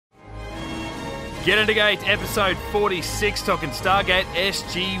Get Into Gate, episode 46, talking Stargate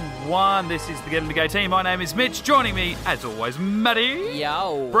SG-1. This is the Get Into Gate team. My name is Mitch. Joining me, as always, Matty.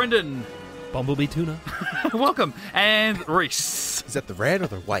 Yo. Brendan. Bumblebee tuna. Welcome. And Rhys. Is that the red or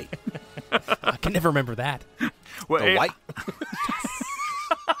the white? I can never remember that. Well, The white.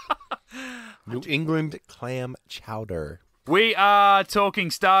 New England clam chowder. we are talking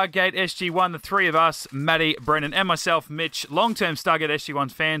Stargate SG-1, the three of us, Matty, Brendan, and myself, Mitch, long-term Stargate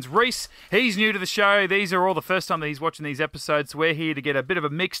SG-1 fans. Rhys, he's new to the show. These are all the first time that he's watching these episodes. We're here to get a bit of a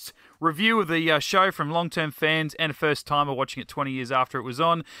mixed review of the show from long-term fans and a first-timer watching it 20 years after it was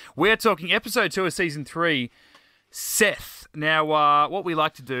on. We're talking episode 2 of season 3, Seth. Now, what we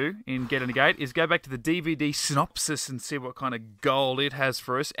like to do in Get Into Gate is go back to the DVD synopsis and see what kind of Goa'uld it has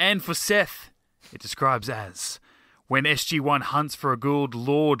for us. And for Seth, it describes as... When SG-1 hunts for a Goa'uld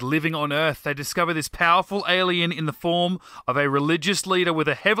lord living on Earth, they discover this powerful alien in the form of a religious leader with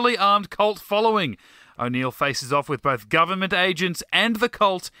a heavily armed cult following. O'Neill faces off with both government agents and the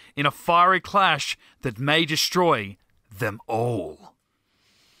cult in a fiery clash that may destroy them all.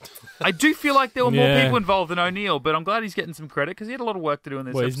 I do feel like there were more people involved than O'Neill, but I'm glad he's getting some credit because he had a lot of work to do in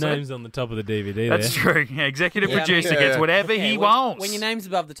this episode. His name's on the top of the DVD. That's true. Yeah, executive producer gets whatever he wants. When your name's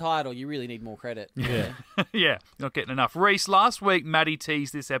above the title, you really need more credit. Yeah. Yeah, not getting enough. Rhys, last week, Matty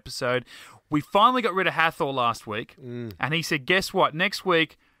teased this episode. We finally got rid of Hathor last week, and he said, guess what? Next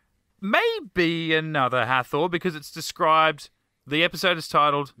week, maybe another Hathor, because it's described... The episode is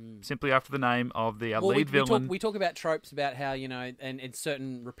titled simply after the name of the lead villain. We talk about tropes about how, you know, and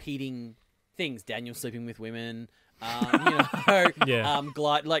certain repeating things. Daniel sleeping with women,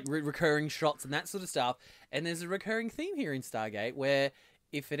 recurring shots and that sort of stuff. And there's a recurring theme here in Stargate where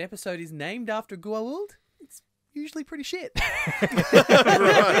if an episode is named after Goa'uld, it's usually pretty shit.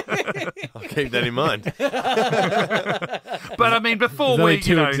 Right. I'll keep that in mind. But I mean, before There's we, only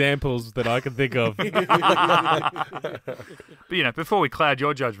two examples that I can think of. But before we cloud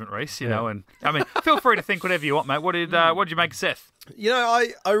your judgment, Rhys, you know, and I mean, feel free to think whatever you want, mate. What did you make of Seth? You know,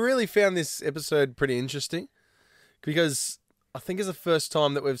 I really found this episode pretty interesting because I think it's the first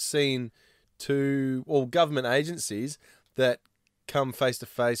time that we've seen two government agencies that come face to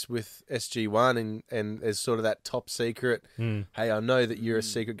face with SG-1 and as sort of that top secret, hey, I know that you're a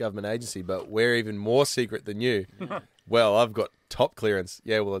secret government agency, but we're even more secret than you. Well, I've got top clearance.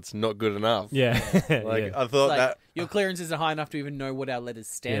 Yeah, well, it's not good enough. Yeah. I thought that... Your clearance isn't high enough to even know what our letters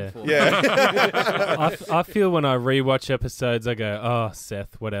stand for. Yeah. I feel when I rewatch episodes, I go, oh,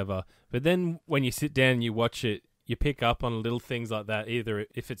 Seth, whatever. But then when you sit down and you watch it, you pick up on little things like that, either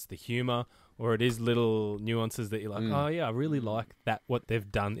if it's the humour or it is little nuances that you're like, oh, yeah, I really like that, what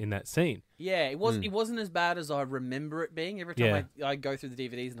they've done in that scene. Yeah, it wasn't as bad as I remember it being. Every time I go through the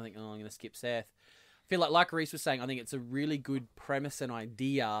DVDs and I think, oh, I'm going to skip Seth. I feel like Rhys was saying, I think it's a really good premise and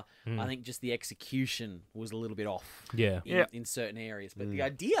idea. I think just the execution was a little bit off in certain areas. But the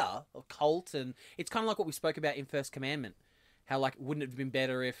idea of cult, and it's kind of like what we spoke about in First Commandment. How, like, wouldn't it have been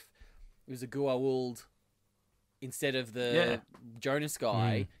better if it was a Goa'uld instead of the Jonas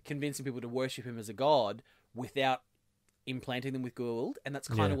guy convincing people to worship him as a god without implanting them with Goa'uld, and that's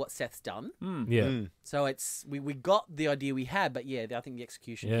kind of what Seth's done. So it's we got the idea we had, but I think the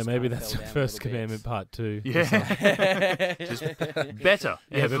execution. Yeah, just maybe kind of that's fell down First a little Commandment Part 2. Yeah, just better.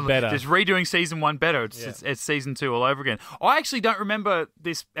 But better. Just redoing season 1 better. It's season 2 all over again. I actually don't remember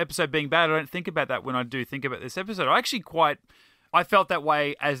this episode being bad. I don't think about that when I do think about this episode. I felt that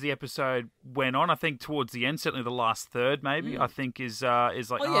way as the episode went on. I think towards the end, certainly the last third, maybe I think is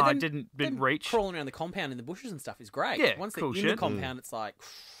like, I didn't reach. Crawling around the compound in the bushes and stuff is great. Yeah, once cool they're in the compound, it's like,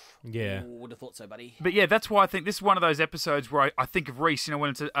 yeah, would have thought so, buddy. But that's why I think this is one of those episodes where I think of Rhys, when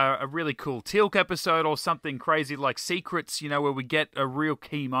it's a really cool Teal'c episode or something crazy like Secrets, where we get a real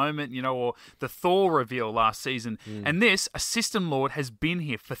key moment, or the Thor reveal last season. And a System Lord has been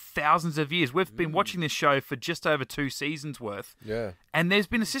here for thousands of years. We've been watching this show for just over 2 seasons worth. Yeah. And there's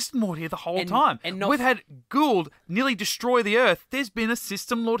been a System Lord here the whole time. And we've had Goa'uld nearly destroy the Earth. There's been a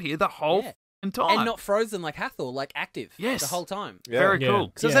System Lord here the whole time. And not frozen like Hathor, like active the whole time. Yeah. Very cool.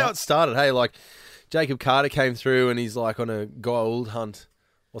 Because that's how it started. Hey, like Jacob Carter came through and he's like on a Goa'uld hunt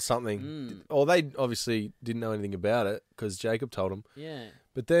or something. Or they obviously didn't know anything about it because Jacob told them. Yeah.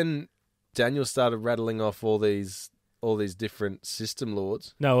 But then Daniel started rattling off all these different System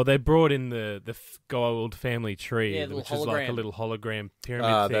Lords. No, well, they brought in the Goa'uld family tree, which is like a hologram. little hologram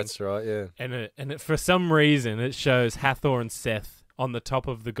pyramid thing. That's right, yeah. And for some reason, it shows Hathor and Seth on the top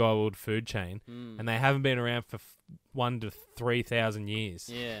of the Goa'uld food chain, and they haven't been around for 1,000 to 3,000 years.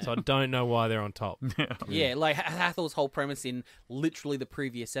 Yeah. So I don't know why they're on top. Yeah, like Hathor's whole premise in literally the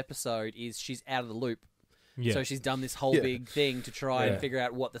previous episode is she's out of the loop. Yeah. So she's done this whole Yeah. big thing to try Yeah. and figure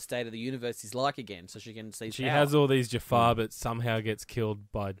out what the state of the universe is like again, so she can see. She power. has all these Jafar, but somehow gets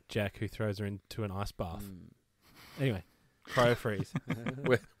killed by Jack, who throws her into an ice bath. Anyway, cryo freeze.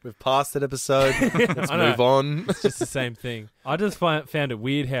 We've passed that episode. Let's I know. move on. It's just the same thing. I just found it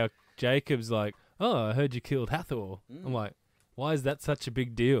weird how Jacob's like, "Oh, I heard you killed Hathor." I'm like, why is that such a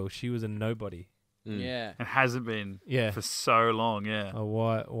big deal? She was a nobody. Yeah. It hasn't been Yeah. for so long, yeah. Oh,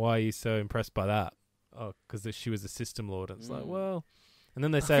 why are you so impressed by that? Oh, because she was a system lord. And it's like, well, and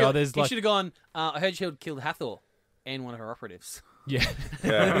then they say, oh, there's He like, should have gone. I heard you killed Hathor and one of her operatives. yeah,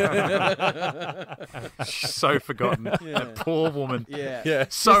 She's so forgotten. That poor woman. Yeah. Yeah.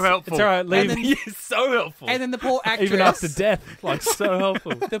 So helpful. it's all right. Leave. then- Yeah, so helpful. And then the poor actress, Even after death, like so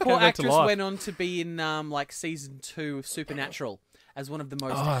helpful. the Came poor back to actress life. went on to be in like season 2 of Supernatural as one of the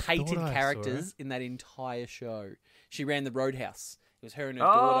most I hated thought I saw characters in that entire show. She ran the Roadhouse. It was her and her Oh,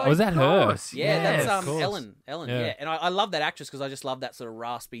 daughter. Was that of her? course, Yeah, Yes, of that's course. Ellen. Yeah. Yeah. And I love that actress because I just love that sort of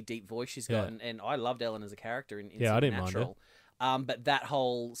raspy, deep voice she's got, Yeah. and I loved Ellen as a character in Yeah, I didn't mind Supernatural. But that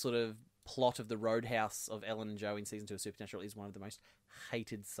whole sort of plot of the Roadhouse of Ellen and Joe in season 2 of Supernatural is one of the most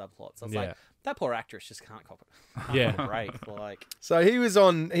hated subplots. I was Yeah. like, that poor actress just can't cop it. Yeah. Break. Like, So he was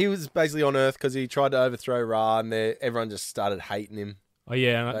basically on Earth because he tried to overthrow Ra, and everyone just started hating him. Oh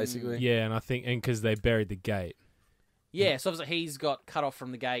yeah, and Basically. yeah, and I think because they buried the gate. yeah, so obviously he's got cut off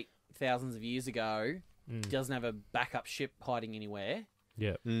from the gate thousands of years ago. Doesn't have a backup ship hiding anywhere,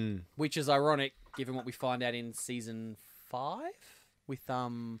 Yeah, which is ironic given what we find out in season 5 with what's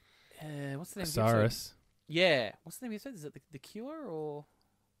the name of the episode? Cyrus. Yeah, what's the name of the episode? Is it the Cure or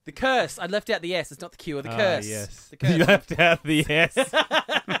the Curse? I left out the S. It's not the Cure. The Curse. Yes, The Curse. you left out the S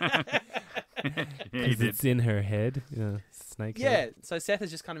Yeah, you because did. it's in her head. Yeah, snake. Yeah, head. so Seth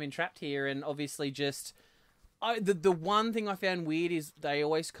has just kind of been trapped here, and obviously just the one thing I found weird is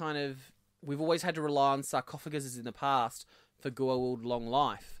we've always had to rely on sarcophaguses in the past for Goa'uld long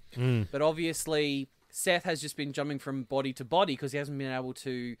life, but obviously Seth has just been jumping from body to body because he hasn't been able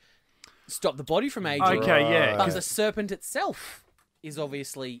to stop the body from aging. Okay, yeah. But the serpent itself is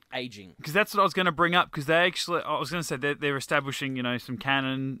obviously aging. Because that's what I was going to bring up. Because I was going to say they're establishing, some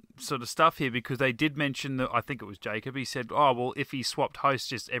canon sort of stuff here. Because they did mention that I think it was Jacob. He said, "Oh, well, if he swapped hosts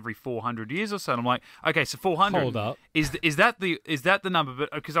just every 400 years or so." And I'm like, okay, so 400. Hold up. Is that the number?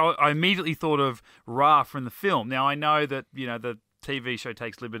 But because I immediately thought of Ra from the film. Now I know that the TV show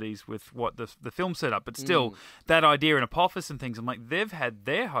takes liberties with what the film set up, but still, that idea in Apophis and things, I'm like, they've had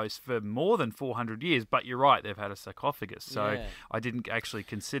their host for more than 400 years, but you're right, they've had a sarcophagus, so Yeah. I didn't actually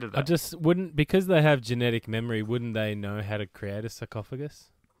consider that. I just wouldn't, because they have genetic memory. Wouldn't they know how to create a sarcophagus?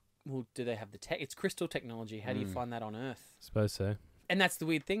 Well, do they have the tech? It's crystal technology. How do you find that on Earth? Suppose so. And that's the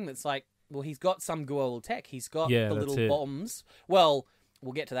weird thing. That's like, well, he's got some Goa'uld tech. He's got Yeah, the that's little it. bombs. Well,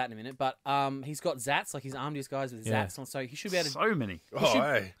 we'll get to that in a minute. But he's got Zats. Like he's armed his guys with Yeah. Zats, and so he should be able to. So many. He should,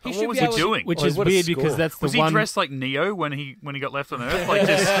 hey. he What should was be he able to- doing? Which Oh, is what a weird score. because that's the Was he one. dressed like Neo when he got left on Earth? Like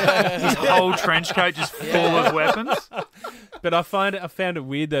just his whole trench coat just full of weapons? But I found it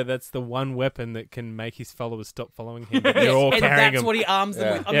weird though. That's the one weapon that can make his followers stop following him. But they're all and carrying that's him. what he arms them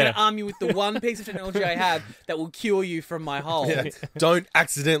Yeah. with. I'm Yeah. going to arm you with the one piece of technology I have that will cure you from my hole. Yeah. Don't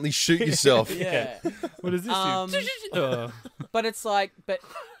accidentally shoot yourself. Yeah. What is this? Oh. But it's like,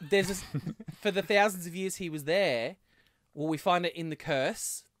 there's this, for the thousands of years he was there, well, we find it in the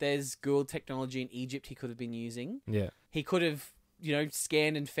Curse. There's Goa'uld technology in Egypt he could have been using. Yeah. He could have,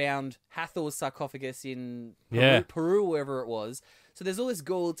 scanned and found Hathor's sarcophagus in Yeah. Peru, wherever it was. So there's all this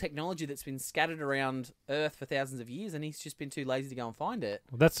Goa'uld technology that's been scattered around Earth for thousands of years, and he's just been too lazy to go and find it.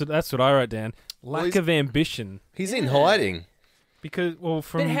 Well, that's what I wrote down. Lack he's- of ambition. He's in hiding. Because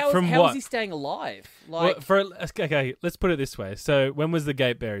from But how what? is he staying alive? Well, Like, okay, let's put it this way. So when was the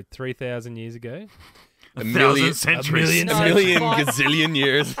gate buried? 3,000 years ago. A million centuries. No, a million five- gazillion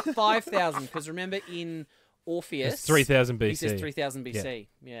years. 5,000, because remember in Orpheus, It's 3,000 BC. he says 3,000 BC.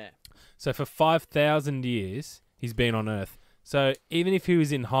 Yeah. So for 5,000 years, he's been on Earth. So even if he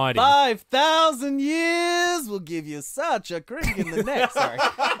was in hiding, 5,000 years will give you such a crick in the neck. Sorry.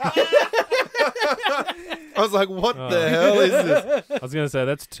 I was like, what Oh. the hell is this? I was going to say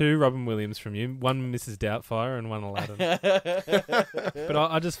that's 2 Robin Williams from you, 1 Mrs. Doubtfire and 1 Aladdin. But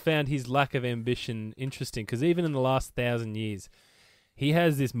I just found his lack of ambition interesting because even in the last 1,000 years, he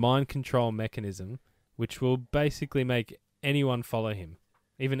has this mind control mechanism which will basically make anyone follow him,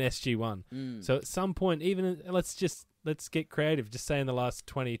 even SG-1. So at some point, even let's get creative. Just say in the last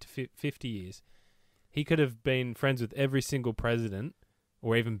 20 to 50 years, he could have been friends with every single president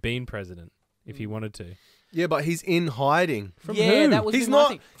or even been president if he wanted to. Yeah, but he's in hiding. From Yeah, who? that was He's my not-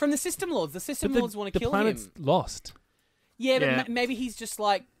 thing. From the System Lords. The System But Lords want to the kill planet's him. lost. Yeah, but Yeah. maybe he's just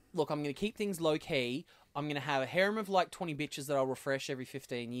like, look, I'm going to keep things low key. I'm going to have a harem of like 20 bitches that I'll refresh every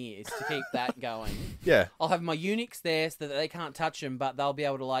 15 years to keep that going. Yeah. I'll have my eunuchs there so that they can't touch them, but they'll be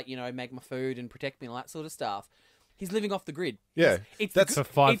able to, like, you know, make my food and protect me and all that sort of stuff. He's living off the grid. Yeah. That's for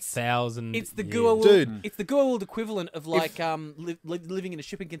 5,000 It's the years. Goa'uld. Dude. It's the Goa'uld equivalent of like living in a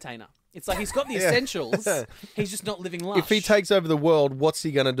shipping container. It's like he's got the essentials. He's just not living lush. If he takes over the world, what's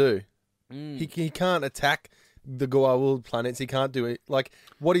he going to do? He can't attack the Goa'uld planets. He can't do it. Like,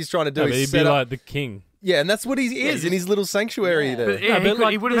 what he's trying to do No, is he'd set be up... like the king. Yeah, and that's what he is in his little sanctuary there. But, yeah,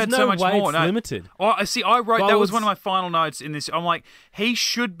 he would have had there's so no much way more. It's limited. Oh, I see. I wrote that was Goa'uld's- one of my final notes in this. I'm like, he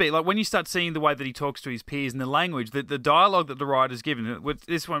should be like when you start seeing the way that he talks to his peers and the language, the dialogue that the writer's given. With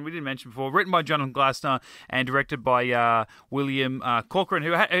this one, we didn't mention before, written by Jonathan Glassner and directed by William Corcoran,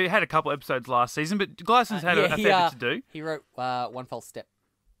 who had a couple episodes last season, but Glassner's had a fair bit to do. He wrote One False Step.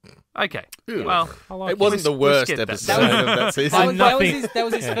 Okay, well, It wasn't the worst skip that. episode of that season. That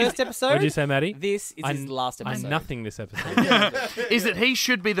was his first episode. What did you say, Maddie? This is his last episode. I'm nothing this episode. is that he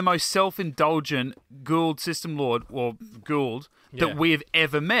should be the most self-indulgent Goa'uld system lord or Goa'uld that we have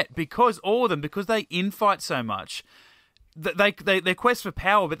ever met, because all of them, because they infight so much. They quest for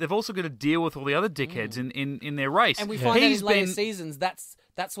power, but they've also got to deal with all the other dickheads in their race. And we find out in later seasons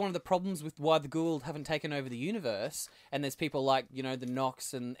that's one of the problems with why the Goa'uld haven't taken over the universe. And there's people like, you know, the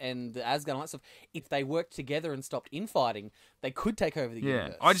Nox and the Asgard and all that stuff. If they worked together and stopped infighting, they could take over the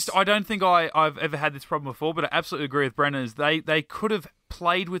universe. I don't think I've ever had this problem before, but I absolutely agree with Brennan. They could have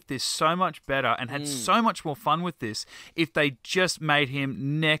played with this so much better and had so much more fun with this if they just made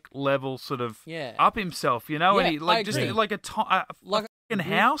him neck level sort of up himself, you know, and he like just like a fucking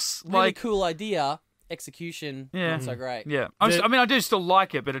house, Really like cool idea. Execution, not so great. Yeah, I do still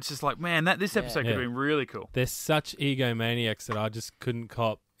like it, but it's just like, man, this episode could have been really cool. They're such egomaniacs that I just couldn't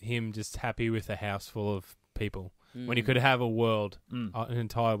cop him just happy with a house full of people when he could have a world, an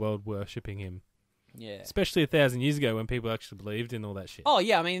entire world worshipping him. Yeah, especially 1,000 years ago when people actually believed in all that shit. Oh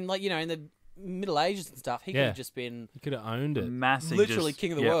yeah, I mean, like, you know, in the Middle Ages and stuff, he could have just been. He could have owned it, massive, literally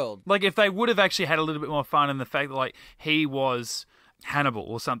king of the world. Like if they would have actually had a little bit more fun in the fact that like he was Hannibal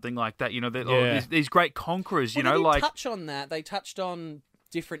or something like that, you know, these great conquerors, you know, they like touch on that. They touched on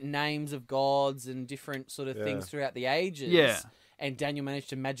different names of gods and different sort of things throughout the ages. Yeah. And Daniel managed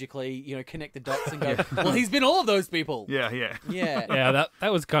to magically, you know, connect the dots and go, well, he's been all of those people. Yeah. Yeah,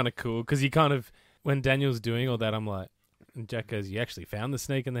 that was kind of cool because you kind of, when Daniel's doing all that, I'm like, and Jack goes, you actually found the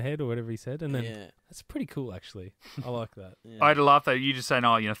snake in the head or whatever he said. And then that's pretty cool, actually. I like that. I had to laugh though. You just saying,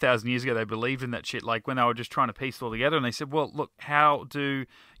 1,000 years ago they believed in that shit. Like when they were just trying to piece it all together, and they said, well, look, how do,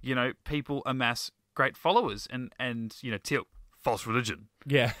 you know, people amass great followers and you know, false religion.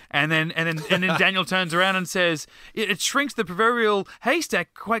 Yeah. And then Daniel turns around and says, it shrinks the proverbial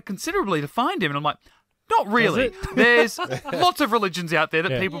haystack quite considerably to find him. And I'm like, not really. There's lots of religions out there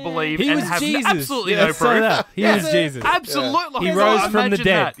that people believe and have absolutely no proof. He was Jesus. Absolutely. He rose from the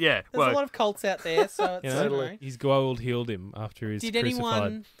dead. Yeah. There's a lot of cults out there, so it's totally. His Goa'uld healed him after his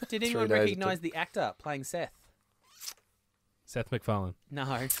crucified. Did anyone recognise the actor playing Seth? Seth MacFarlane. No.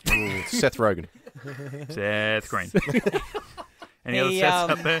 Seth Rogen. Seth Green. Any other Seths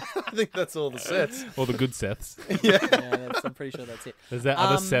out there? I think that's all the Seths. All the good Seths. I'm pretty sure that's it. There's that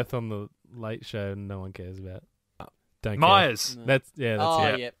other Seth on the Late Show no one cares about. Don't Myers. Care. That's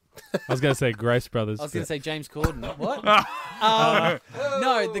it. Yep. I was going to say Grace Brothers. I was going to say James Corden. What?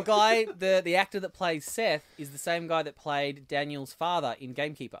 No, the guy, the actor that plays Seth is the same guy that played Daniel's father in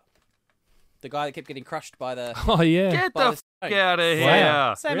Gamekeeper. The guy that kept getting crushed by the... Oh, yeah. Get the fuck out of here.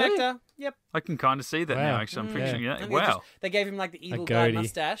 Wow. Same actor. Yep. I can kind of see that now, actually. I'm picturing it. Wow. They gave him like the evil guy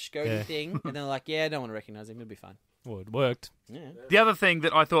mustache, goatee thing, and they're like, I don't want to recognise him. It'll be fine. Well, it worked. Yeah. The other thing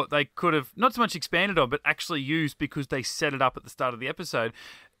that I thought they could have not so much expanded on, but actually used because they set it up at the start of the episode.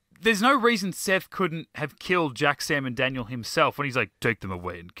 There's no reason Seth couldn't have killed Jack, Sam, and Daniel himself when he's like, take them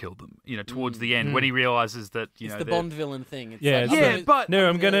away and kill them, you know, towards the end when he realises that, it's the Bond villain thing. It's but... No,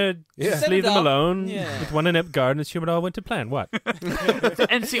 I'm going to just leave them alone with one inept guard and assume it all went to plan. What?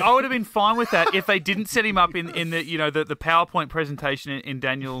 And see, I would have been fine with that if they didn't set him up in the, you know, the PowerPoint presentation in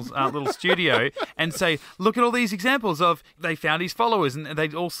Daniel's little studio and say, look at all these examples of they found his followers and they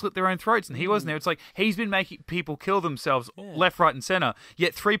all slit their own throats and he wasn't there. It's like he's been making people kill themselves left, right, and centre,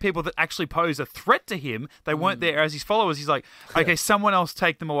 yet 3 people that actually pose a threat to him, they weren't there as his followers. He's like, okay, someone else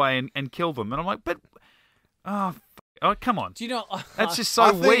take them away and kill them. And I'm like, but come on. Do you know? That's just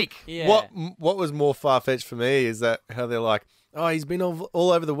so weak. Yeah. What was more far-fetched for me is that how they're like, Oh, he's been all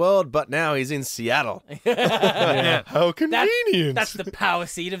over the world, but now he's in Seattle. Yeah. How convenient. That's the power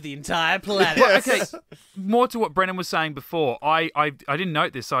seat of the entire planet. Yes. Okay, more to what Brennan was saying before. I didn't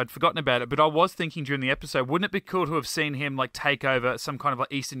note this. I'd forgotten about it, but I was thinking during the episode, wouldn't it be cool to have seen him like take over some kind of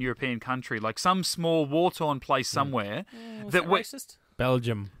like Eastern European country, like some small war-torn place somewhere Was that racist?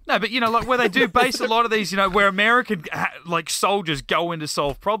 Belgium. No, but like where they do base a lot of these, where American like soldiers go in to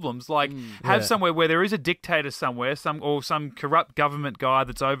solve problems, like have somewhere where there is a dictator somewhere, some corrupt government guy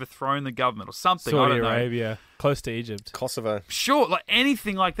that's overthrown the government or something. Saudi I don't know. Arabia, close to Egypt. Kosovo. Sure, like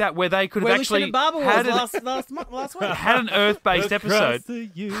anything like that where they could have Where actually Lieutenant Barber had was last week. had an Earth-based episode.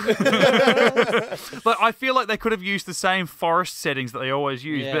 Like I feel like they could have used the same forest settings that they always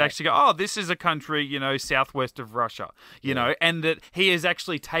use, but Yeah. actually go, oh, this is a country, southwest of Russia, and that he has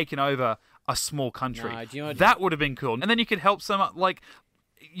actually taken over a small country. No, do you know what- that would have been cool. And then you could help some like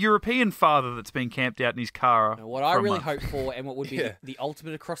European father that's been camped out in his car. What I for a really month. hope for, and what would be Yeah. the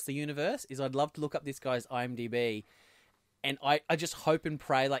ultimate across the universe, is I'd love to look up this guy's IMDb, and I just hope and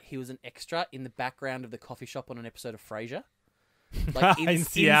pray like he was an extra in the background of the coffee shop on an episode of Frasier. Like in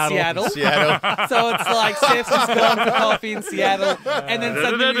Seattle. Seattle. So it's like Seth's just gone for coffee in Seattle, and then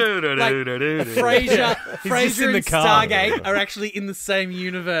suddenly like Frasier in the and car. Stargate are actually in the same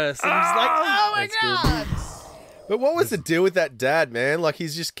universe, and I'm just like, oh my god! But what was the deal with that dad, man? Like,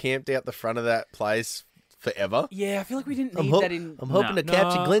 he's just camped out the front of that place forever. Yeah, I feel like we didn't need I'm that in. I'm hoping to No,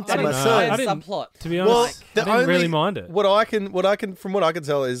 catch a glimpse I of don't my know. son. I didn't- subplot. To be Well, honest, I didn't really mind it. What I can, from what I can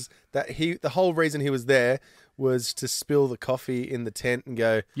tell, is that the whole reason he was there was to spill the coffee in the tent and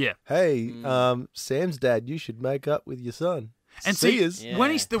go, Yeah. hey, Sam's dad, you should make up with your son. And See see, yous. Yeah.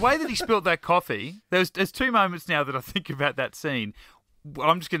 when the way that he spilled that coffee, there's two moments now that I think about that scene.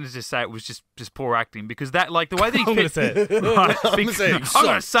 I'm just going to just say it was just poor acting because that like the way that he I'm going to say it. Right, I'm gonna say it. I'm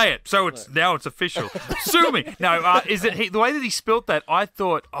going to say it, so it's official. Sue me. No, is it the way that he spilt that? I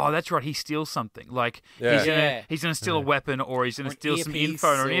thought, oh, that's right. He steals something. Like Yeah. he's gonna steal a weapon, or he's gonna Or an steal some earpiece info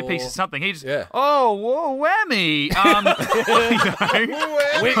or an earpiece or or- something. He just Yeah. oh whoa whammy.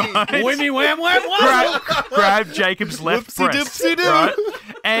 Whammy, wham, wham, wham. grab Jacob's left Whoopsie breast, doopsie doo. right?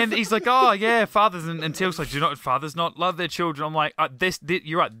 And he's like, "Oh yeah, fathers," and Teal's like, "Do not fathers not love their children?" I'm like, this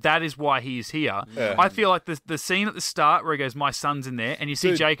 "You're right. That is why he is here." Yeah. I feel like the scene at the start where he goes, "My son's in there," and you see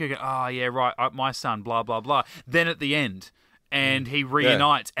Dude. Jacob go, "Oh yeah, right, my son." Blah blah blah. Then at the end. And he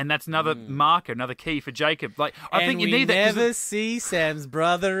reunites, and that's another marker, another key for Jacob. Like I think you need that. 'cause never see Sam's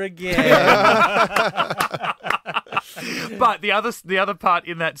brother again. But the other part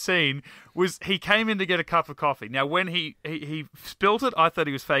in that scene was he came in to get a cup of coffee. Now, when he spilt it, I thought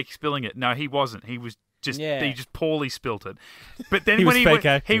he was fake spilling it. No, he wasn't. He was just he just poorly spilt it. But then He when was he fake went,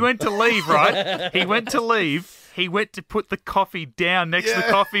 acting. he went to leave, right? He went to leave. He went to put the coffee down next to the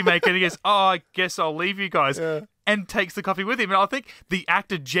coffee maker, and he goes, "Oh, I guess I'll leave you guys." Yeah. And takes the coffee with him. And I think the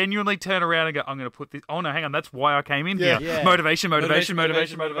actor genuinely turned around and go, "I'm going to put this. Oh no, hang on, that's why I came in Yeah. here. Yeah. Motivation. Motivation.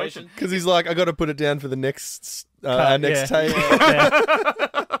 Because he's like, I got to put it down for the next next yeah. tape.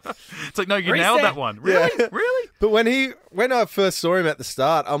 It's like, no, you Reset. nailed that one. Really, Yeah. really. But when I first saw him at the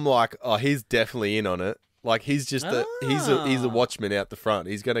start, I'm like, oh, he's definitely in on it. Like he's just he's a watchman out the front.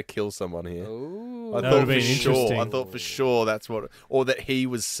 He's going to kill someone here. Ooh. I That thought would've for been sure. interesting. I thought for sure that's what, or that he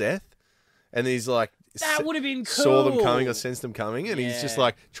was Seth, and he's like That would have been cool. saw them coming or sensed them coming, and he's just Yeah.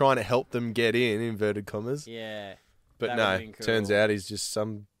 like trying to help them get in inverted commas. Yeah. But that no, would've been cool. turns out he's just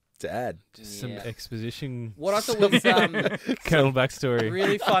some dad. Some Yeah. exposition. What I thought was Colonel backstory.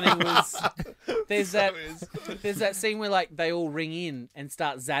 really funny was there's that scene where like they all ring in and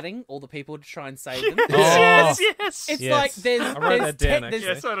start zatting all the people to try and save them. Yes, Oh. yes. It's Yes. like there's I wrote that down, there's, actually.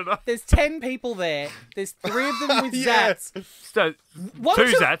 Yes, I don't know. there's 10 people there. There's 3 of them with Yeah. zats. So, One two or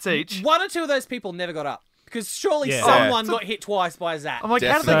two- zats each. 1 or 2 of those people never got up because surely Yeah. someone got hit twice by a zat. I'm like,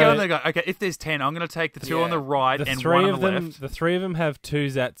 how do they Definitely. go? And they go, okay, if there's 10, I'm going to take the 2 on the right The and three 1 on of the them. left. The 3 of them have 2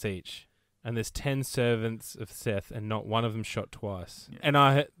 zats each, and there's 10 servants of Seth, and not one of them shot twice. Yeah. And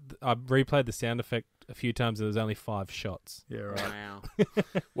I replayed the sound effect a few times. And there was only 5 shots. Yeah, right. Wow.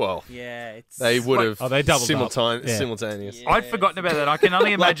 Well, Yeah, it's they would have. Oh, they doubled up. Yeah. Simultaneous. Yeah. I'd forgotten about that. I can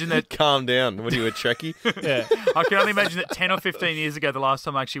only imagine that. Calm down. What are you, a Trekkie? Yeah. I can only imagine that 10 or 15 years ago, the last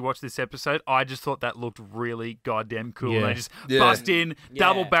time I actually watched this episode, I just thought that looked really goddamn cool. And Yeah. they just Yeah. bust in,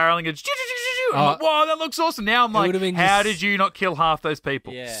 double barreling, and I'm like, wow, that looks awesome. Now I'm like, would've been how just- did you not kill half those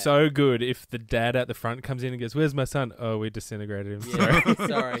people? Yeah. So good if the dad at the front comes in and goes, "Where's my son?" Oh, we disintegrated him. Sorry. Yeah,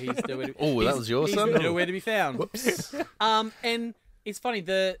 sorry, he's nowhere to, Oh, that was your he's son? nowhere to be found. Whoops. And it's funny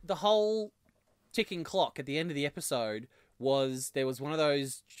the whole ticking clock at the end of the episode was there was one of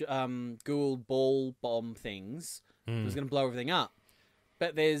those Goa'uld ball bomb things that was going to blow everything up.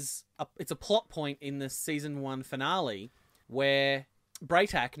 But it's a plot point in the season 1 finale where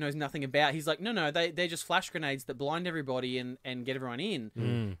Braytak knows nothing about. He's like, no, they're just flash grenades that blind everybody and get everyone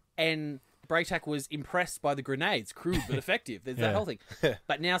in. And Braytak was impressed by the grenades, crude but effective. There's that whole thing.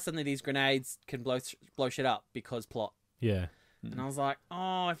 But now suddenly these grenades can blow shit up because plot. Yeah. And I was like,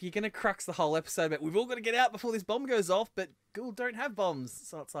 oh, if you're going to crux the whole episode, but we've all got to get out before this bomb goes off, but Goa'uld don't have bombs.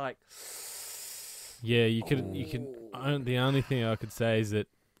 So it's like... Yeah, you could. The only thing I could say is that,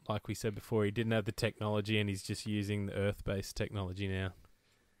 like we said before, he didn't have the technology and he's just using the Earth-based technology now.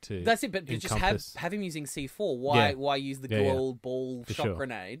 That's it, but just have him using C4. Why use the Goa'uld ball for shock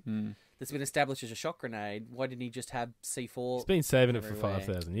grenade that's been established as a shock grenade? Why didn't he just have C4? He's been saving it for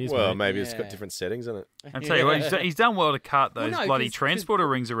 5,000 years. Well, mate. maybe it's got different settings in it. I'll tell you what, he's done well to cart those bloody transporter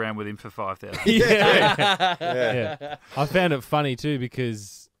rings around with him for 5,000. Yeah. I found it funny too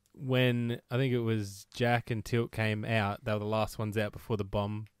because when I think it was Jack and Tilt came out, they were the last ones out before the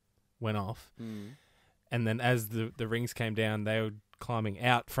bomb went off. And then as the rings came down, they were climbing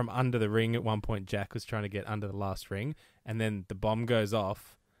out from under the ring. At one point, Jack was trying to get under the last ring, and then the bomb goes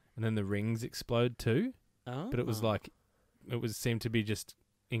off, and then the rings explode too. But it was like, seemed to be just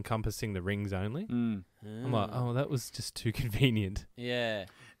encompassing the rings only. I'm like, oh, that was just too convenient. Yeah.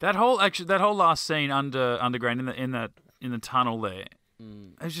 That whole last scene underground in the tunnel there,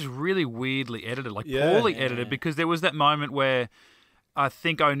 it was just really weirdly edited, poorly edited, because there was that moment where I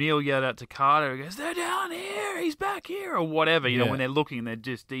think O'Neill yelled out to Carter, he goes, "They're down here, he's back here," or whatever, you know, when they're looking and they're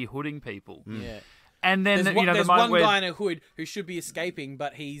just de-hooding people. Yeah. And then, there's the one moment guy in a hood who should be escaping,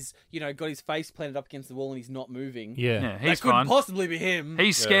 but he's, got his face planted up against the wall and he's not moving. Yeah. He's that couldn't possibly be him.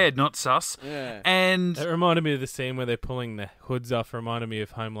 He's scared, not sus. Yeah. And that reminded me of the scene where they're pulling the hoods off. Reminded me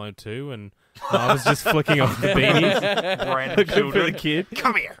of Home Alone 2, and I was just flicking off the beanies. Looking for the kid.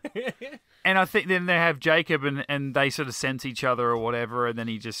 Come here. And I think then they have Jacob and they sort of sense each other or whatever, and then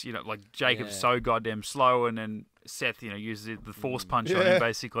he just, Jacob's so goddamn slow, and then Seth, uses the force punch on him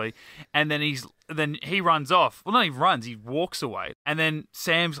basically, and then he runs off. Well, not even runs, he walks away, and then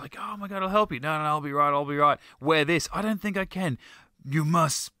Sam's like, "Oh my God, I'll help you." No, I'll be right. Wear this. I don't think I can. You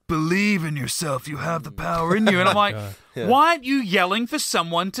must believe in yourself. You have the power in you. And I'm like, why aren't you yelling for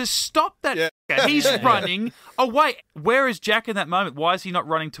someone to stop that? Yeah. He's running away. Where is Jack in that moment? Why is he not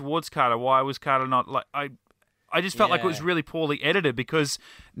running towards Carter? Why was Carter not like... I just felt like it was really poorly edited, because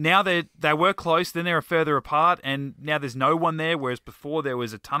now they were close, then they're further apart, and now there's no one there, whereas before there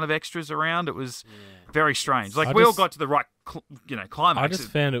was a ton of extras around. It was very strange. We all got to the right climax. I just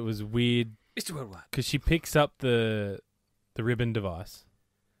found it was weird Mr. Worldwide, because she picks up the ribbon device,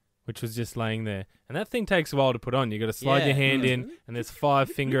 which was just laying there, and that thing takes a while to put on. You got to slide your hand in, and there's 5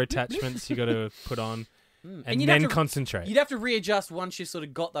 finger attachments you got to put on. And then concentrate. You'd have to readjust once you sort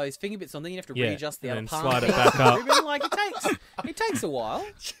of got those finger bits on. Then you'd have to readjust the other palm. Slide it back up. It takes a while.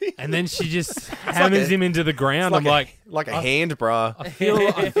 And then she just hammers him into the ground. I'm like a hand bra. I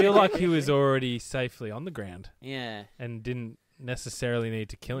feel like he was already safely on the ground. Yeah. And didn't necessarily need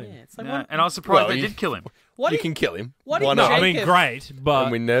to kill him. Yeah, it's like and I was surprised they did kill him. You can kill him. Why not? I mean, great, but...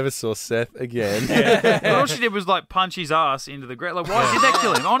 And we never saw Seth again. But all she did was punch his ass into the ground. Why did that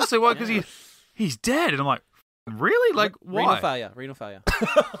kill him? Honestly, why? Because he's dead. And I'm like, really? Why? Renal failure.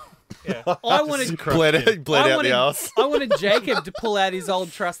 I wanted bled out the ass. I wanted Jacob to pull out his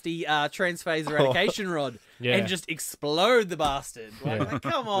old trusty transphase eradication rod and just explode the bastard.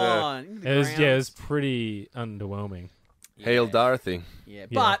 Come on. It was pretty underwhelming. Hail Dorothy. Yeah,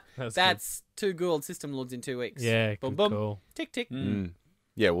 but that's 2 Goa'uld system lords in 2 weeks. Yeah, boom, good boom. call. Tick, tick.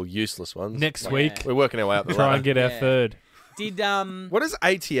 Yeah, well, useless ones. Next week, we're working our way up the try ladder. and get our third. Did What does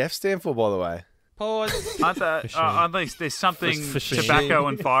ATF stand for, by the way? pause? Aren't there's something tobacco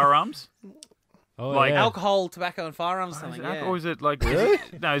and firearms? Oh, Alcohol, tobacco, and firearms. Something. Or is it like? Really?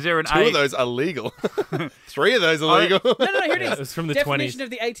 Is there an 2 of those are legal? 3 of those are legal. No. Here it is. It's from the definition 20s. of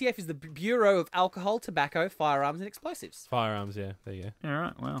the ATF is the Bureau of Alcohol, Tobacco, Firearms, and Explosives. Firearms, yeah. There you go. All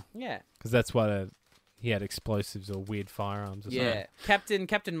right. Well. Yeah. Because that's why he had explosives or weird firearms or something.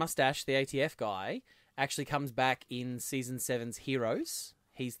 Captain Mustache, the ATF guy, actually comes back in season 7's Heroes.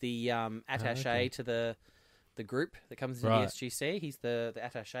 He's the attaché to the group that comes into the SGC. He's the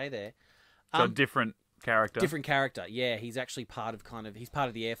attaché there. So different character. Different character, yeah. He's actually part of he's part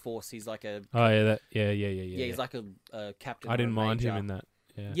of the Air Force. He's like a... Oh, yeah, yeah. He's like a captain. I didn't mind him in that.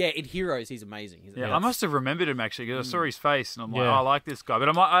 Yeah, in Heroes, he's amazing. I must have remembered him, actually, because I saw his face, and I'm like, I like this guy.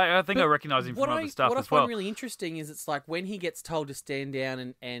 But I think I recognise him from other stuff as well. What I find really interesting is it's like when he gets told to stand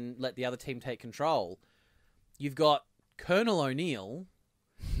down and let the other team take control, you've got Colonel O'Neill,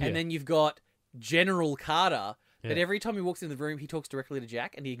 and then you've got General Carter. But every time he walks in the room, he talks directly to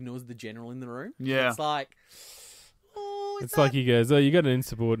Jack, and he ignores the general in the room. Yeah. It's like... It's like he goes, "Oh, you got an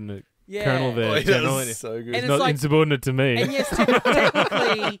insubordinate Yeah. Colonel there. Oh, General, that's so good. And He's it's not like- insubordinate to me. And yes,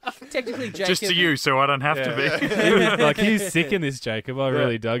 technically, Jacob. Just to you, so I don't have to be. He's sick in this, Jacob. I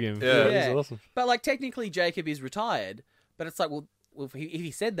really dug him. Yeah, Yeah. he's awesome. But like technically, Jacob is retired. But it's like, well if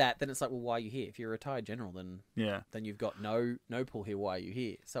he said that, then it's like, well, why are you here? If you're a retired general, then you've got no pull here. Why are you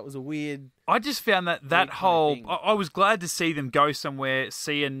here? So it was a weird. I just found that kind of whole. thing. I was glad to see them go somewhere,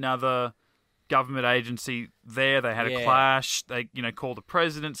 see another government agency there. They had a clash. They, called the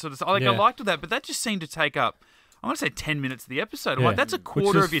president. Sort of. I liked all that, but that just seemed to take up. I want to say 10 minutes of the episode. I'm like, that's a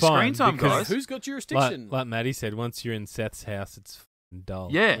quarter is of your fine, screen time, because guys. Who's got jurisdiction? Like Maddie said, once you're in Seth's house, it's dull.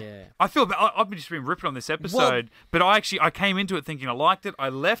 Yeah. Yeah. I feel I've just been ripping on this episode, but I came into it thinking I liked it. I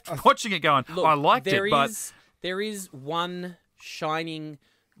left watching it going, Look, I liked it, but there is one shining,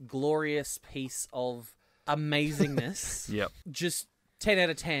 glorious piece of amazingness. Yep. Just 10 out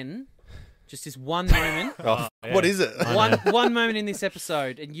of 10. Just this one moment. What is it? one moment in this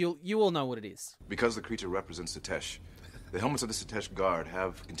episode, and you all know what it is. Because the creature represents Setesh, the helmets of the Setesh Guard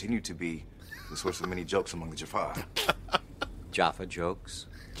have continued to be the source of many jokes among the Jafar. Jaffa jokes.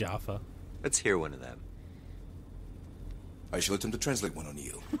 Jaffa. Let's hear one of them. I shall attempt to translate one on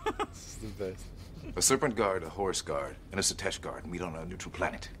you. It's the best. A Serpent Guard, a Horus Guard, and a Setesh Guard meet on a neutral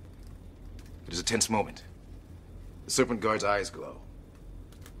planet. It is a tense moment. The Serpent Guard's eyes glow.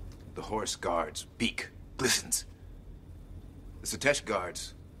 The Horus Guard's beak glistens. The Setesh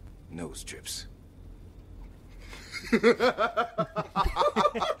Guard's nose drips.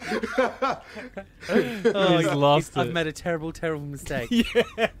 He's lost I've it. made a terrible, terrible mistake.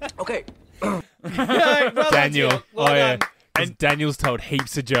 Okay. Daniel. Well yeah. done. And Daniel's told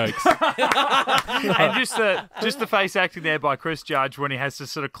heaps of jokes. and just the face acting there by Chris Judge when he has to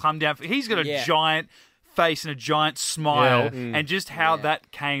sort of clumb down. He's got a giant face and a giant smile, and just how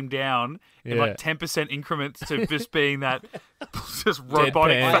that came down in like 10% increments to just being that just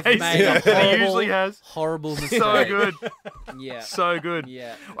robotic Deadpan. face Made that he usually has. Horrible mistake. So good. Yeah. So good.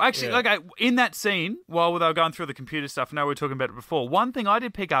 Yeah. Actually, okay, in that scene, while they were going through the computer stuff, I know we were talking about it before, one thing I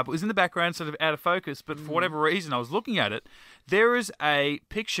did pick up, it was in the background, sort of out of focus, but for whatever reason, I was looking at it, there is a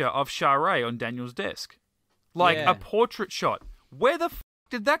picture of Sharae on Daniel's desk. Like a portrait shot. Where the f***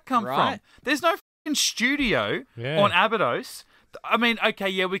 did that come from? There's no f***ing studio on Abydos. I mean, okay,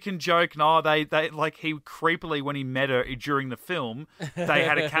 yeah, we can joke. No, they like he creepily when he met her during the film, they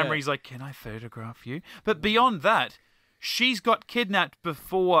had a camera. He's like, "Can I photograph you?" But beyond that, she's got kidnapped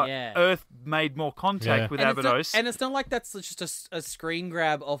before Earth made more contact with Abydos. And it's not like that's just a screen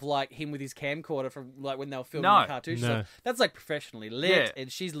grab of like him with his camcorder from like when they were filming No. the cartoon No. stuff. That's like professionally lit,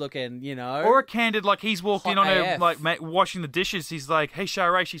 and she's looking, Or a candid, like he's walked in on her, AF. like washing the dishes. He's like, "Hey,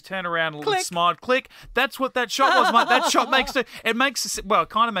 Sharae," she's turned around and smiled. Click. That's what that shot was, mate. That shot makes it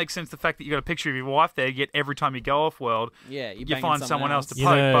kind of makes sense. The fact that you got a picture of your wife there, yet every time you go off world, you find someone else to You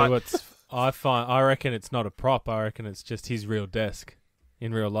poke. know But what's I reckon it's not a prop. I reckon it's just his real desk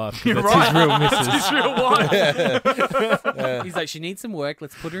in real life. 'Cause You're that's right. his real missus. That's his real wife. He's like, she needs some work.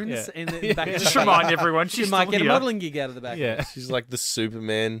 Let's put her in the back. Just remind everyone She she's might still get a here. modelling gig out of the back. Yeah. She's like the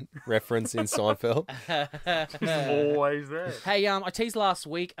Superman reference in Seinfeld. Always there. Hey, I teased last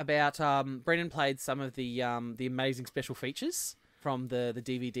week about Brendan played some of the amazing special features from the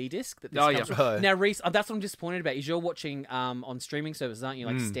DVD disc that this comes from. Oh. Now, Rhys, that's what I'm disappointed about is you're watching on streaming services, aren't you?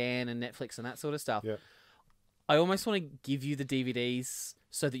 Like Stan and Netflix and that sort of stuff. Yeah. I almost want to give you the DVDs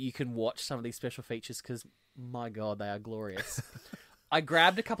so that you can watch some of these special features because, my God, they are glorious. I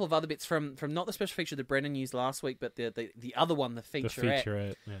grabbed a couple of other bits from not the special feature that Brendan used last week, but the other one, the The featurette.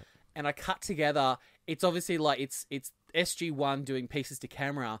 featurette. Yeah. And I cut together. It's obviously like it's SG1 doing pieces to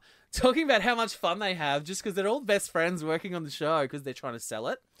camera, talking about how much fun they have just because they're all best friends working on the show because they're trying to sell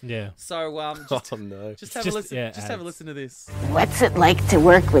it. Yeah. So Oh no. just have just- a listen. yeah, Just have a ads. listen to this. What's it like to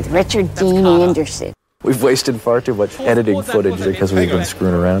work with Richard Dean Carter. Anderson? We've wasted far too much editing Pause that, footage pause that. because Go we've back. been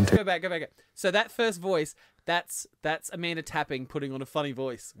screwing around too. Go back. So that first voice, that's Amanda Tapping putting on a funny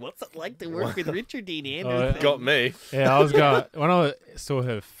voice. What's it like to work with Richard Dean Anderson? Got me. Yeah, I was going when I saw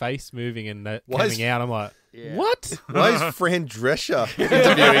her face moving and that Why is- coming out. I'm like, what? Why is Fran Drescher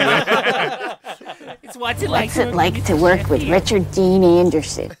interviewing me? It's what's it What's it like to work with Richard Dean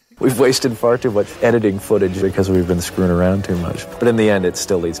Anderson? We've wasted far too much editing footage because we've been screwing around too much. But in the end, it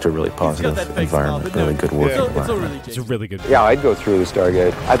still leads to a really positive that fake smile, environment, but no, really good working It's all environment. really It's a genuine. really good. Yeah, I'd go through the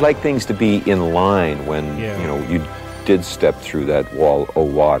Stargate. I'd like things to be in line when, you did step through that wall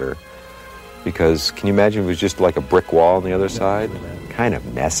of water. Because can you imagine if it was just like a brick wall on the other side? Kind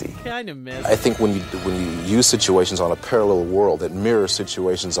of messy. Kind of messy. I think when you use situations on a parallel world that mirror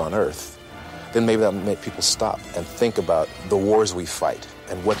situations on Earth, then maybe that will make people stop and think about the wars we fight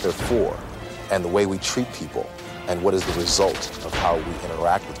and what they're for and the way we treat people and what is the result of how we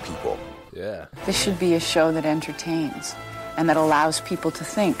interact with people. Yeah. This should be a show that entertains and that allows people to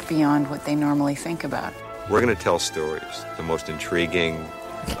think beyond what they normally think about. We're going to tell stories, the most intriguing,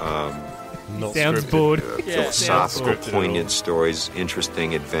 sounds bored. Philosophical, poignant stories,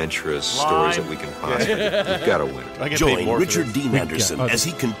 interesting, adventurous stories that we can possibly. You've got to win. Join Richard Dean Anderson as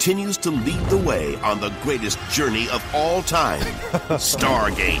he continues to lead the way on the greatest journey of all time,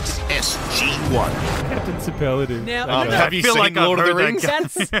 Stargate SG-1. Captain Superlative. Now, have you seen Lord of the Rings?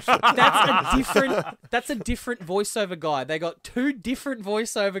 That's a different voiceover guy. They got two different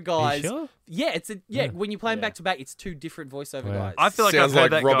voiceover guys. Are you sure? Yeah, when you play them back to back, it's two different voiceover guys. I feel like Sounds I've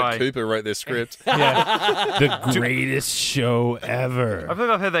heard like that Robert guy. Cooper wrote this script. Yeah. The greatest show ever. I feel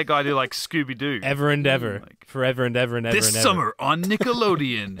like I've heard that guy do like Scooby Doo. Ever and ever. Forever and ever and ever This and ever. summer on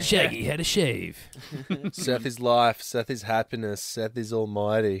Nickelodeon. Shaggy had a shave. Seth is life. Seth is happiness. Seth is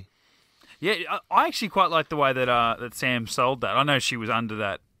almighty. Yeah, I actually quite like the way that that Sam sold that. I know she was under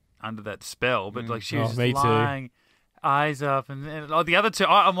that spell, but like she was me just too. lying, eyes up, and the other two.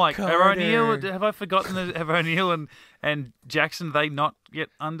 I'm like, are O'Neill? Have I forgotten that? Have O'Neill and Jackson? They not yet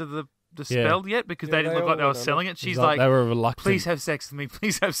under the spell yet because they didn't look like they were selling it. She's like, they were reluctant. please have sex with me.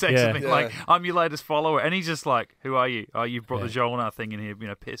 Please have sex Yeah. with me. Yeah. Like I'm your latest follower, and he's just like, who are you? Oh, you brought the Jolnar thing in here.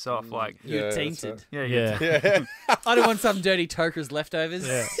 Piss off. Like, You're Yeah, tainted. yeah. Yeah. I don't want some dirty Tok'ra's leftovers.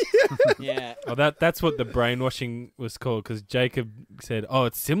 Yeah. Yeah. Well, that's what the brainwashing was called because Jacob said, "Oh,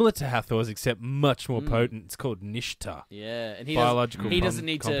 it's similar to Hathor's except much more potent. It's called Nishta." Yeah, and he Biological doesn't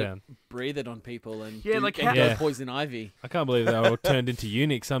need compound. to breathe it on people and like and how- go Yeah. poison ivy. I can't believe they all turned into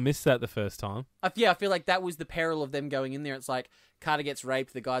eunuchs. I missed that the first time. I feel like that was the peril of them going in there. It's like Carter gets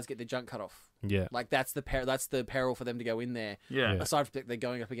raped, the guys get their junk cut off. Yeah. Like that's the peril for them to go in there. Yeah. Aside from they're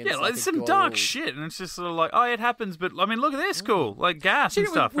going up against Yeah, like, a it's some dark Goa'uld. shit, and it's just sort of like, oh, it happens, but I mean, look at this, cool, like gas and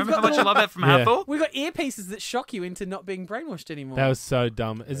Shit, stuff. we've Remember got how much I love that from Yeah. Hathor? We've got earpieces that shock you into not being brainwashed anymore. That was so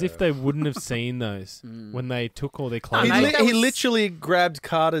dumb. As if they wouldn't have seen those when they took all their clothes He, off. mate, he literally grabbed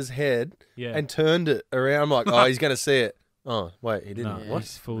Carter's head Yeah. and turned it around. I'm like, oh, he's going to see it. Oh, wait, he No, didn't. What?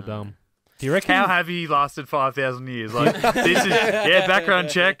 he's full dumb. Do you reckon? How have you lasted 5,000 years? Like, this is,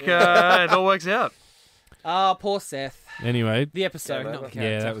 background check, it all works out. Ah, poor Seth. Anyway, The episode, not the character.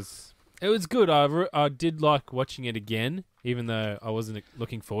 yeah, it was good. I did like watching it again, even though I wasn't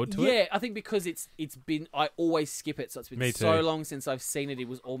looking forward to it. Yeah, I think because it's been I always skip it, so it's been Me so too. long since I've seen it. It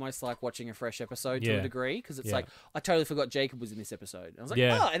was almost like watching a fresh episode to Yeah. a degree because it's Yeah. like I totally forgot Jacob was in this episode. I was like,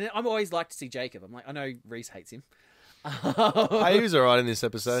 Yeah. oh, and I'm always like to see Jacob. I'm like, I know Rhys hates him. Hey, he was all right in this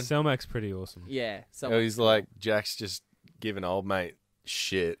episode. Selmac's pretty awesome. Yeah, so He's like, Jack's just giving old mate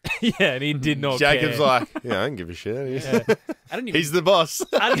shit. Yeah, and he did not Jacob's care. like, yeah, I don't give a shit. I don't even. He's the boss.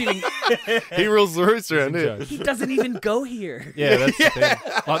 I don't even. He rules the roots around here. He doesn't even go here. Yeah, that's the thing.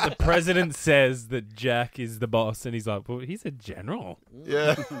 Like the president says that Jack is the boss, and he's like, well, he's a general.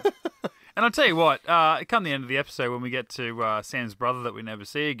 Yeah. And I'll tell you what, come the end of the episode when we get to Sam's brother that we never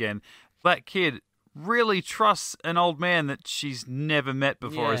see again, that kid really trusts an old man that she's never met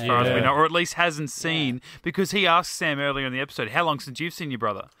before, as far as we Yeah. know, or at least hasn't seen, because he asked Sam earlier in the episode, how long since you've seen your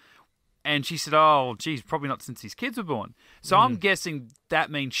brother? And she said, oh, geez, probably not since his kids were born. So I'm guessing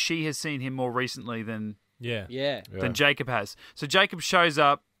that means she has seen him more recently than Yeah. Yeah. Jacob has. So Jacob shows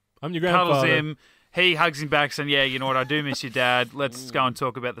up, I'm your cuddles grandfather. him. He hugs him back, saying, yeah, you know what, I do miss your dad. Let's go and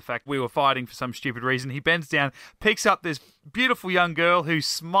talk about the fact we were fighting for some stupid reason. He bends down, picks up this beautiful young girl who's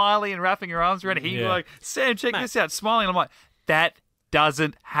smiling and wrapping her arms around it. He's Yeah. like, Sam, check this out, smiling. I'm like, that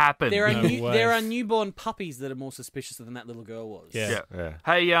doesn't happen. There are No way. there are newborn puppies that are more suspicious than that little girl was. Yeah. Yeah.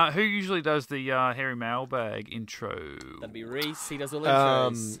 Hey, who usually does the hairy mailbag intro? That'd be Rhys. He does all the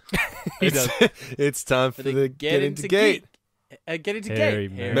Um, intros. it's time for the Get Into Geek. Gate. Get into Hairy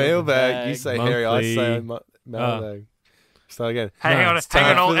Gate. Mailbag. You say Harry, I say Monthly. mailbag. Start again. Hang on, it's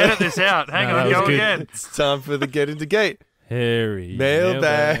time I'll for the- edit this out. Hang No, on, that was go good. again. It's time for the Get Into Gate. Harry.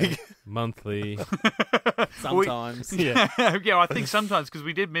 Mailbag. Monthly. Sometimes. Yeah. Yeah, I think sometimes because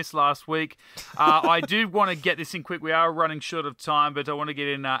we did miss last week. I do want to get this in quick. We are running short of time, but I want to get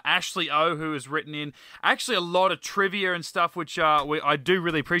in Ashley O, who has written in actually a lot of trivia and stuff, which I do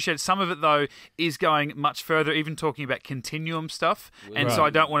really appreciate. Some of it, though, is going much further, even talking about continuum stuff. And so I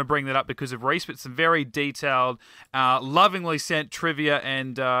don't want to bring that up because of Rhys, but some very detailed, lovingly sent trivia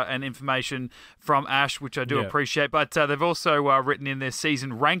and information from Ash, which I do appreciate. But they've also written in their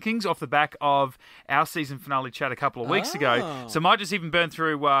season rankings off the back of our season finale chat a couple of weeks ago. So I might just even burn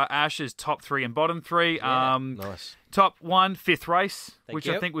through Ash's top 3 and bottom 3. Nice. Top 1, Fifth Race, which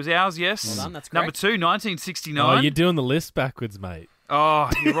you. I think was ours, yes. Well done, that's Number correct. 2, 1969. Oh, you're doing the list backwards, mate. Oh,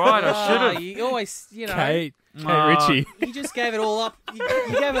 you're right, I should have. You always, Kate. Richie. You just gave it all up. You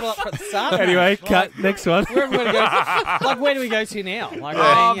gave it all up at the start. Anyway, cut. Next one. Where are we gonna go? Like, where do we go to now? Like,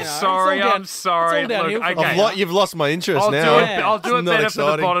 I'm sorry. I'm sorry. It's all Look, downhill from okay. You've lost my interest now. I'll do it Not better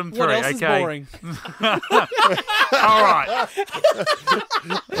exciting. for the bottom 3. What else is Okay. boring? All right.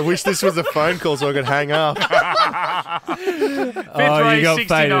 I wish this was a phone call so I could hang up. Fifth Oh, race, you got 69,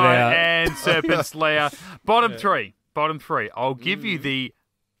 faded out. and Serpent's Lair. Bottom 3. Bottom 3. I'll give you the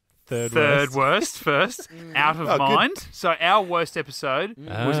third worst first, Out of Mind. So our worst episode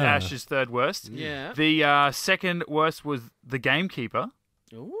was Ash's third worst. Yeah. The second worst was The Gamekeeper,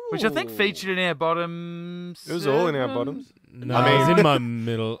 which I think featured in our bottom. It was all in our bottoms. No, I mean- it was in my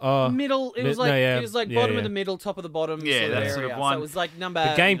middle. Oh, Middle. It was like it was like Yeah, bottom yeah. of the middle, top of the bottom. Yeah, sort of that area. sort of one. So it was like number.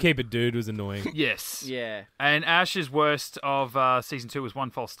 The gamekeeper dude was annoying. Yes. Yeah. And Ash's worst of season 2 was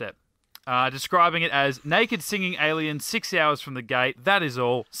One False Step. Describing it as naked singing aliens 6 hours from the gate. That is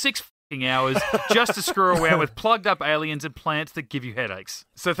all. 6 f***ing hours just to screw around with plugged up aliens and plants that give you headaches.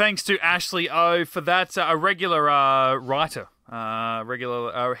 So thanks to Ashley O for that. A regular writer.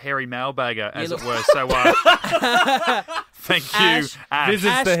 Regular hairy mailbagger, as it were. So thank you, Ash.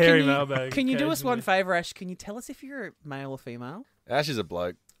 Visits the hairy can you, mailbag. Can you do us one favour, Ash? Can you tell us if you're a male or female? Ash is a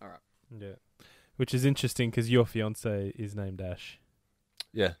bloke. All right. Yeah. Which is interesting because your fiance is named Ash.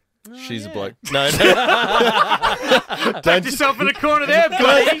 Yeah. Oh, She's yeah. a bloke. No. Put yourself in the corner there,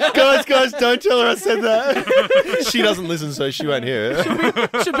 buddy. guys, don't tell her I said that. She doesn't listen, so she won't hear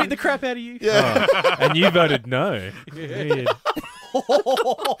it. She'll beat the crap out of you. Yeah. Oh, and you voted no. Weird.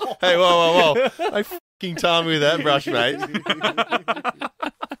 Hey, whoa. I fucking time with that brush, mate.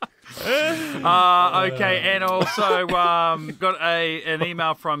 Okay, and also got an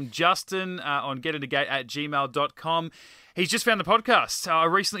email from Justin on getintogate@gmail.com. He's just found the podcast. I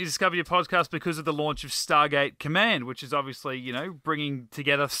recently discovered your podcast because of the launch of Stargate Command, which is obviously, bringing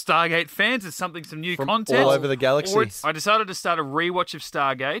together Stargate fans. It's some new From content. all over the galaxy. I decided to start a rewatch of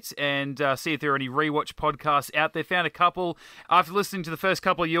Stargate and see if there are any rewatch podcasts out there. Found a couple. After listening to the first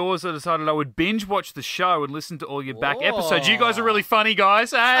couple of yours, I decided I would binge watch the show and listen to all your back episodes. You guys are really funny,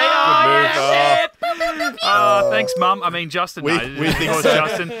 guys. Hey, thanks, Mum. I mean, Justin. We think so.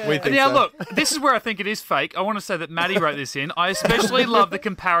 Justin. We think Now, so. look, this is where I think it is fake. I want to say that Maddie wrote this in. I especially love the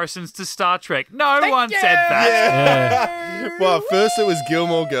comparisons to Star Trek. No one said that. Yeah. Well, first it was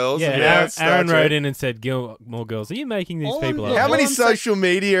Gilmore Girls. Yeah, and now it's Star Aaron Trek. wrote in and said, Gilmore Girls, are you making these people up? How many All I'm saying- social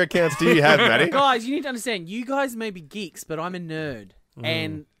media accounts do you have, Maddie? Guys, you need to understand. You guys may be geeks, but I'm a nerd,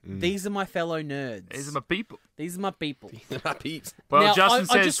 and these are my fellow nerds. These are my people. These are my people. Well, now, Justin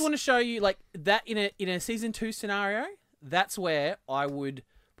says... I just want to show you, like, that in a season 2 scenario, that's where I would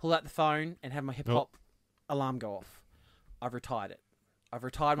pull out the phone and have my hip-hop alarm go off. I've retired it. I've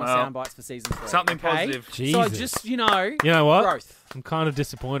retired my sound bites for season 3. Something okay? positive. Jesus. So just, You know what? growth. I'm kind of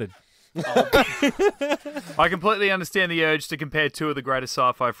disappointed. I completely understand the urge to compare two of the greatest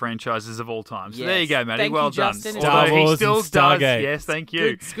sci-fi franchises of all time. So there you go, Matty. Thank Well you, done. Justin. Although Star he Wars still and Stargate. does. Yes, thank you.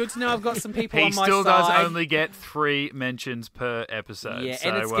 It's good to know I've got some people He on my still side. does only get 3 mentions per episode. Yeah, so,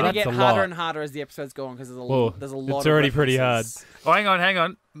 and it's going to get That's a harder lot. and harder as the episodes go on because there's a Well, lot. it's of already pretty references. Oh, hang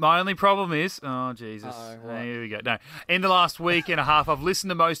on. My only problem is... Oh, Jesus. Uh-oh, what? Here we go. No. In the last week and a half, I've listened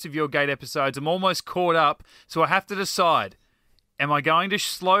to most of your Gate episodes. I'm almost caught up, so I have to decide... Am I going to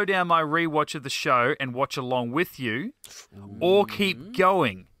slow down my rewatch of the show and watch along with you, or keep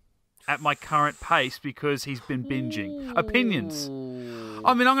going at my current pace because he's been binging? Opinions.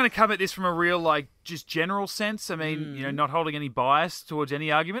 I mean, I'm going to come at this from a real, just general sense. I mean, not holding any bias towards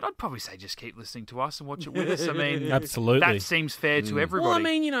any argument. I'd probably say just keep listening to us and watch it with us. I mean, Absolutely. that seems fair to everybody. Well, I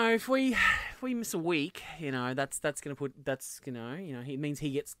mean, if we miss a week, that's going to put it means he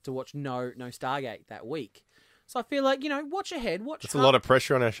gets to watch no Stargate that week. So I feel like, watch ahead. It's a lot of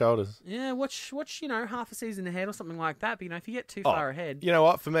pressure on our shoulders. Yeah, watch half a season ahead or something like that. But, if you get too far ahead. You know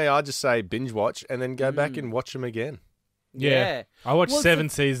what? For me, I just say binge watch and then go back and watch them again. Yeah. I watched 7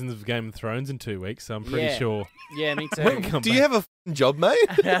 seasons of Game of Thrones in 2 weeks, so I'm pretty sure. Yeah, me too. Do you have a f***ing job, mate?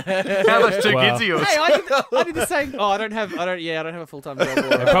 How those two kids of yours? Hey, I did the same. Oh, I don't have a full-time job.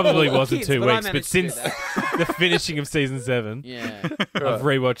 It probably wasn't kids, 2 but I weeks, but managed to do since that. the finishing of season 7, Yeah. I've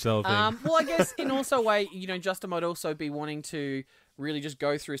rewatched the whole thing. Well, I guess in also a way, Justin might also be wanting to really just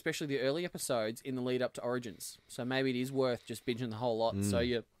go through, especially the early episodes in the lead up to Origins. So maybe it is worth just binging the whole lot, so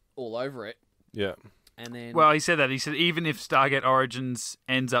you're all over it. Yeah. And then, Well, he said that. He said, even if Stargate Origins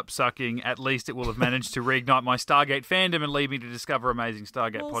ends up sucking, at least it will have managed to reignite my Stargate fandom and lead me to discover amazing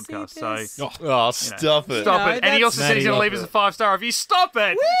Stargate Well, see, podcasts. there's- So Oh, stop it. stop it. And he that's- also said he's going to leave us a 5-star review. Stop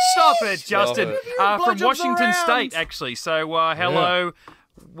it. Stop it, Justin. it. From blowjobs Washington around. State, actually. So, hello.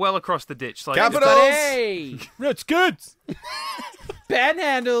 Well across the ditch. So, Capitals. Hey, It's good.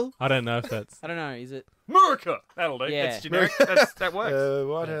 Panhandle. I don't know if that's... I don't know. Is it? America. That'll do. Yeah. It's generic. That works.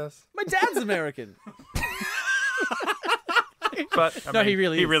 White House. My dad's American. But I No, mean, he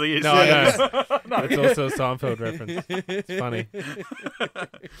really is. He really is. No, I know. It's also a Seinfeld reference. It's funny.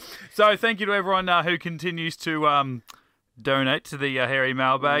 So thank you to everyone who continues to donate to the hairy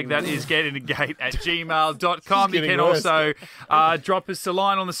mailbag. That is getintogate@gmail.com. You can also drop us a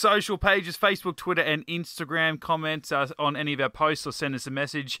line on the social pages, Facebook, Twitter, and Instagram. Comment on any of our posts or send us a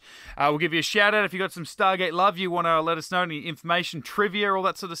message. We'll give you a shout out if you got some Stargate love. You want to let us know any information, trivia, all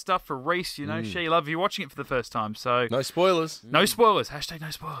that sort of stuff for Rhys. You know, share your love if you're watching it for the first time. So No spoilers. no spoilers. Hashtag no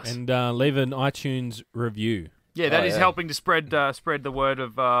spoilers. And leave an iTunes review. Yeah, that is helping to spread the word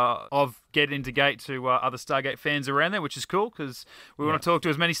of Get Into Gate to other Stargate fans around there, which is cool because we want to talk to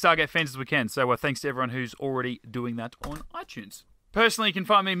as many Stargate fans as we can. So thanks to everyone who's already doing that on iTunes. Personally, you can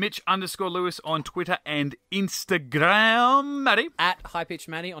find me, Mitch_Lewis, on Twitter and Instagram. Matty. At High Pitch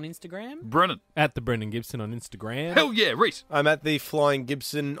Matty on Instagram. Brennan. At the Brendan Gibson on Instagram. Hell yeah, Rhys. I'm at the Flying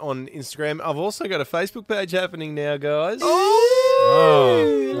Gibson on Instagram. I've also got a Facebook page happening now, guys.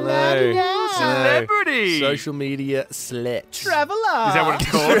 Oh, celebrity. Social media slut. Traveller. Is that what it's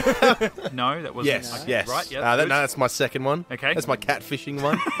called? No, that wasn't. Yes, Okay, yes. Right, yeah. No, that's my second one. Okay. That's my catfishing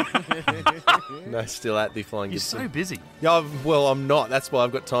one. No, still at the Flying You're Gibson. so busy. Yeah, I'm not. That's why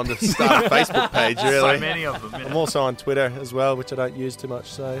I've got time to start a Facebook page, really. So many of them. I'm also on Twitter as well, which I don't use too much.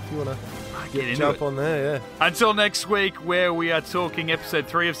 So if you want to Get into jump it. on there, yeah. Until next week, where we are talking episode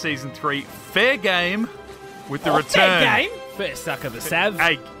 3 of season 3, Fair Game, with the return. Fair game. Fair suck of the Sav.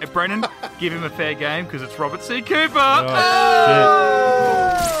 Hey, Brennan, give him a fair game because it's Robert C. Cooper. Oh,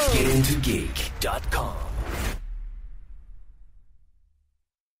 shit. GetIntoGeek.com.